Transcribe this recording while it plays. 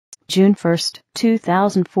June 1,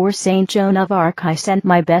 2004. Saint Joan of Arc. I send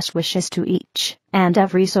my best wishes to each and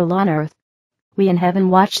every soul on earth. We in heaven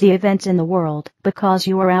watch the events in the world, because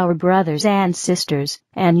you are our brothers and sisters,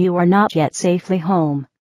 and you are not yet safely home.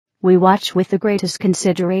 We watch with the greatest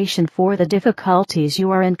consideration for the difficulties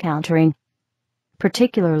you are encountering,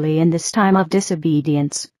 particularly in this time of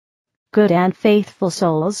disobedience. Good and faithful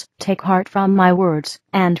souls, take heart from my words,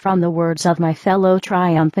 and from the words of my fellow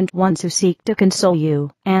triumphant ones who seek to console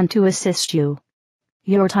you, and to assist you.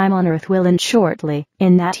 Your time on earth will end shortly,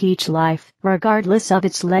 in that each life, regardless of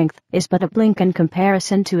its length, is but a blink in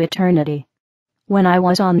comparison to eternity. When I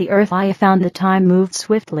was on the earth I found the time moved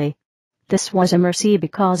swiftly. This was a mercy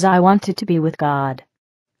because I wanted to be with God.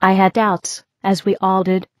 I had doubts, as we all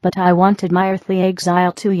did, but I wanted my earthly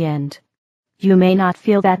exile to end. You may not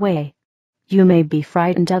feel that way. You may be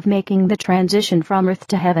frightened of making the transition from earth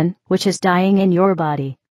to heaven, which is dying in your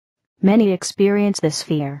body. Many experience this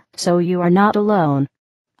fear, so you are not alone.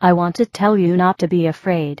 I want to tell you not to be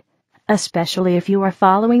afraid, especially if you are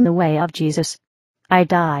following the way of Jesus. I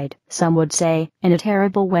died, some would say, in a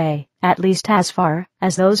terrible way, at least as far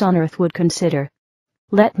as those on earth would consider.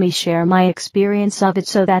 Let me share my experience of it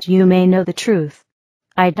so that you may know the truth.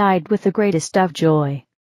 I died with the greatest of joy.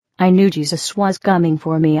 I knew Jesus was coming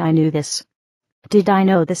for me. I knew this. Did I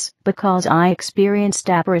know this because I experienced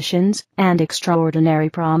apparitions and extraordinary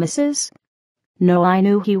promises? No, I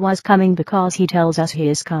knew he was coming because he tells us he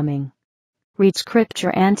is coming. Read Scripture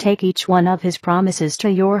and take each one of his promises to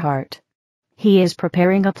your heart. He is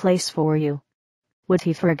preparing a place for you. Would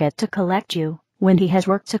he forget to collect you, when he has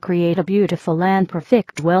worked to create a beautiful and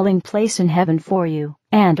perfect dwelling place in heaven for you,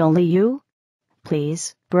 and only you?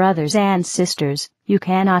 Please, brothers and sisters, you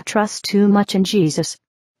cannot trust too much in Jesus.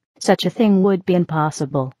 Such a thing would be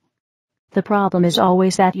impossible. The problem is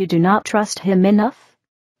always that you do not trust him enough.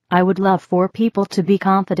 I would love for people to be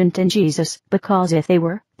confident in Jesus, because if they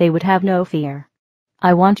were, they would have no fear.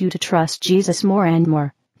 I want you to trust Jesus more and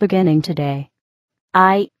more, beginning today.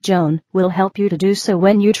 I, Joan, will help you to do so.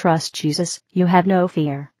 When you trust Jesus, you have no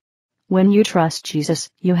fear. When you trust Jesus,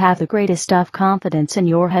 you have the greatest of confidence in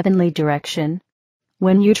your heavenly direction.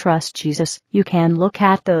 When you trust Jesus, you can look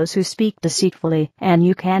at those who speak deceitfully, and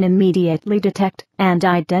you can immediately detect and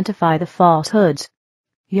identify the falsehoods.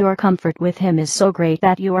 Your comfort with him is so great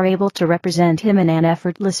that you are able to represent him in an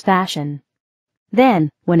effortless fashion. Then,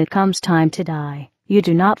 when it comes time to die, you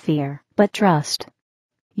do not fear, but trust.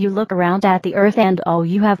 You look around at the earth and all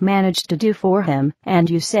you have managed to do for him, and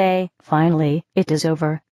you say, finally, it is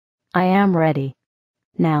over. I am ready.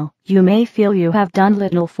 Now, you may feel you have done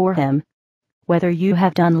little for him. Whether you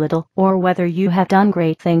have done little or whether you have done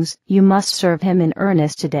great things, you must serve him in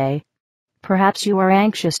earnest today. Perhaps you are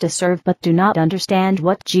anxious to serve but do not understand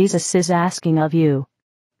what Jesus is asking of you.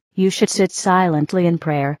 You should sit silently in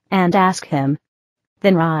prayer and ask him.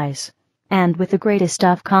 Then rise, and with the greatest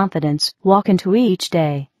of confidence, walk into each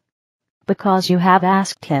day. Because you have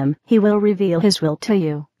asked him, he will reveal his will to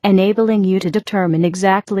you, enabling you to determine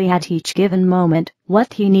exactly at each given moment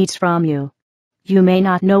what he needs from you. You may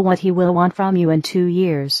not know what he will want from you in 2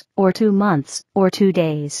 years, or 2 months, or 2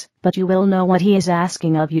 days, but you will know what he is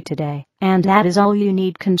asking of you today, and that is all you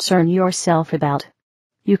need concern yourself about.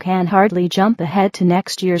 You can hardly jump ahead to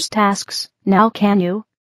next year's tasks, now can you?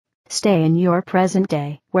 Stay in your present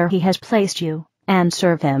day, where he has placed you, and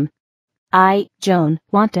serve him. I, Joan,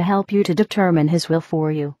 want to help you to determine his will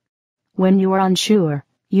for you. When you are unsure,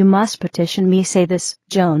 you must petition me. Say this,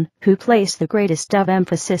 Joan, who placed the greatest of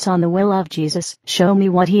emphasis on the will of Jesus, show me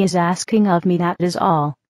what he is asking of me, that is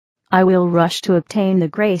all. I will rush to obtain the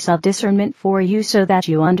grace of discernment for you so that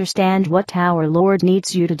you understand what our Lord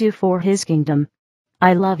needs you to do for his kingdom.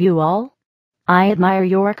 I love you all. I admire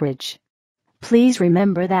your courage. Please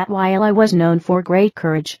remember that while I was known for great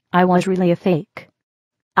courage, I was really a fake.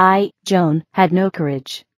 I, Joan, had no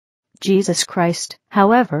courage. Jesus Christ,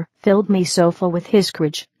 however, filled me so full with his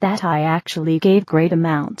courage that I actually gave great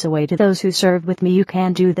amounts away to those who served with me. You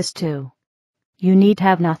can do this too. You need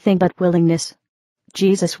have nothing but willingness.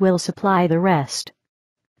 Jesus will supply the rest.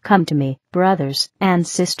 Come to me, brothers and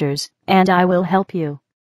sisters, and I will help you.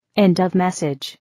 End of message.